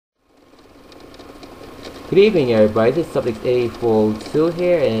Good evening, everybody. This is Subject 842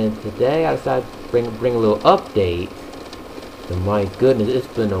 here, and today I decided to bring a little update. And my goodness, it's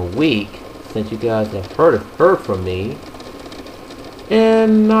been a week since you guys have heard from me,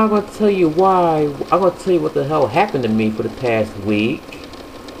 and I'm gonna tell you why. I'm gonna tell you what the hell happened to me for the past week.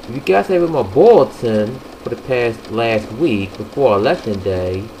 If you guys have in my bulletin for the last week before Election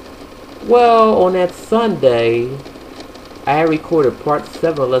Day, well, on that Sunday, I recorded part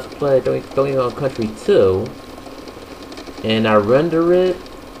 7 of Let's Play Donkey Kong Country 2, and I rendered it.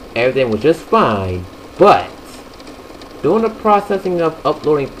 Everything was just fine, but during the processing of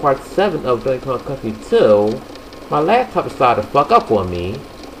uploading part 7 of Donkey Kong Country 2, my laptop decided to fuck up on me,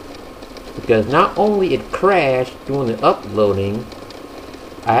 because not only it crashed during the uploading,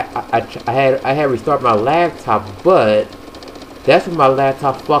 I had restarted my laptop, but that's when my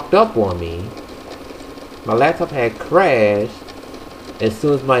laptop fucked up on me. My laptop had crashed as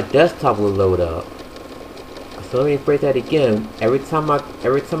soon as my desktop would load up. So let me phrase that again. Every time I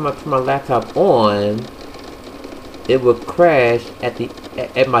turn my laptop on, it would crash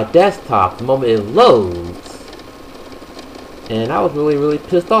at my desktop the moment it loads. And I was really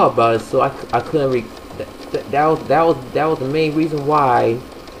pissed off about it. So I couldn't. That was the main reason why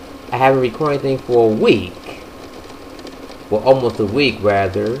I haven't recorded anything for a week. Well, almost a week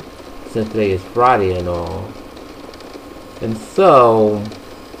rather, since today is Friday and all. And so,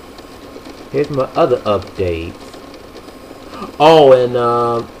 here's my other updates. Oh, and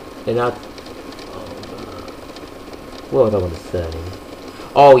what was I going to say?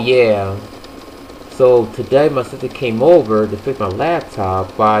 Oh, yeah. So, today my sister came over to fix my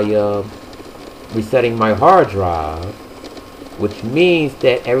laptop by resetting my hard drive, which means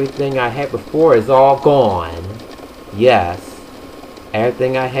that everything I had before is all gone. Yes.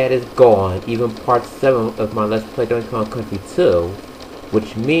 Everything I had is gone, even part 7 of my Let's Play Donkey Kong Country 2,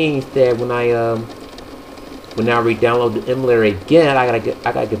 which means that when I re-download the emulator again, I gotta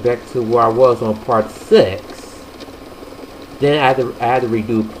get back to where I was on part 6. Then I had to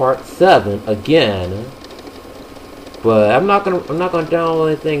redo part 7 again. But I'm not gonna download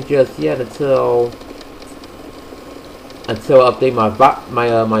anything just yet until I update my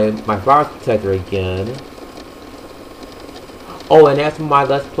virus protector again. Oh, and as for my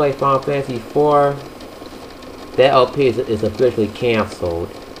Let's Play Final Fantasy IV, that LP is officially cancelled.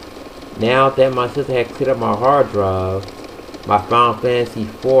 Now that my sister had cleared up my hard drive, my Final Fantasy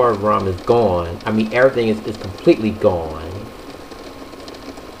IV ROM is gone. I mean, everything is completely gone.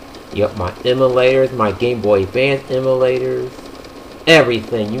 Yep, my emulators, my Game Boy Advance emulators,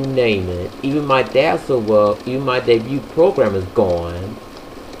 everything, you name it. Even my even my debut program is gone.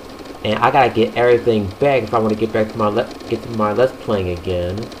 And I gotta get everything back if I want to get back to my Let's Playing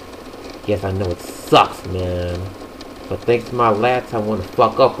again. Yes, I know it sucks, man. But thanks to my laptop, want to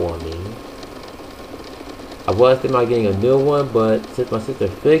fuck up on me. I was thinking about getting a new one, but since my sister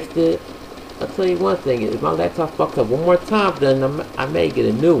fixed it, I'll tell you one thing: if my laptop fucks up one more time, then I may get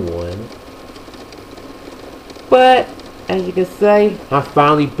a new one. But as you can see, I'm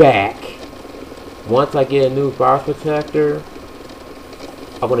finally back. Once I get a new virus protector,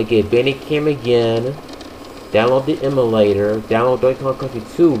 I'm gonna get Bandicam again, download the emulator, download Donkey Kong Country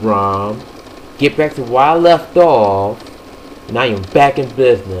 2 ROM, get back to where I left off, and I am back in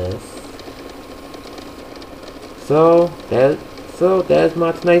business. So that's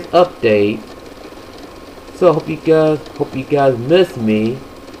my tonight's update. So hope you guys miss me.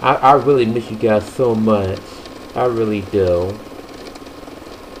 I really miss you guys so much. I really do.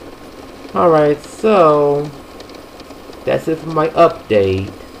 Alright, so that's it for my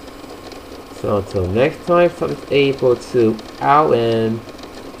update. So until next time, Subject 842 out, and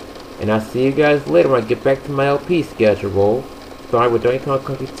I'll see you guys later when I get back to my LP schedule. Starting with Donkey Kong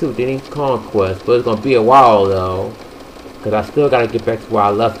Country 2, Diddy's Conquest, but it's gonna be a while though, cause I still gotta get back to where I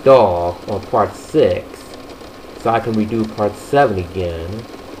left off on part 6, so I can redo part 7 again.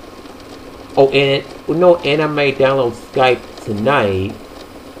 Oh, and I may download Skype tonight,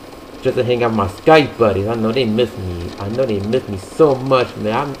 just to hang out with my Skype buddies. I know they miss me. I know they miss me so much,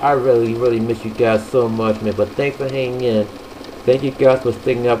 man. I really miss you guys so much, man. But thanks for hanging in. Thank you guys for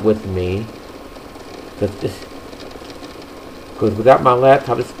sticking up with me. Because without my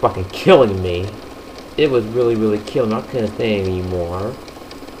laptop, it's fucking killing me. It was really killing me. I couldn't stay anymore.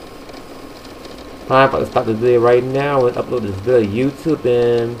 I'm about to stop the video right now and upload this video to YouTube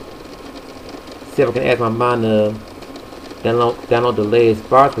and see if I can ask my mom to download the latest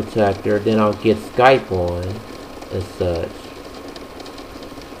virus protector, then I'll get Skype on and such.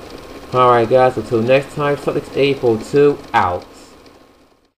 Alright guys, until next time, Subject 842 out.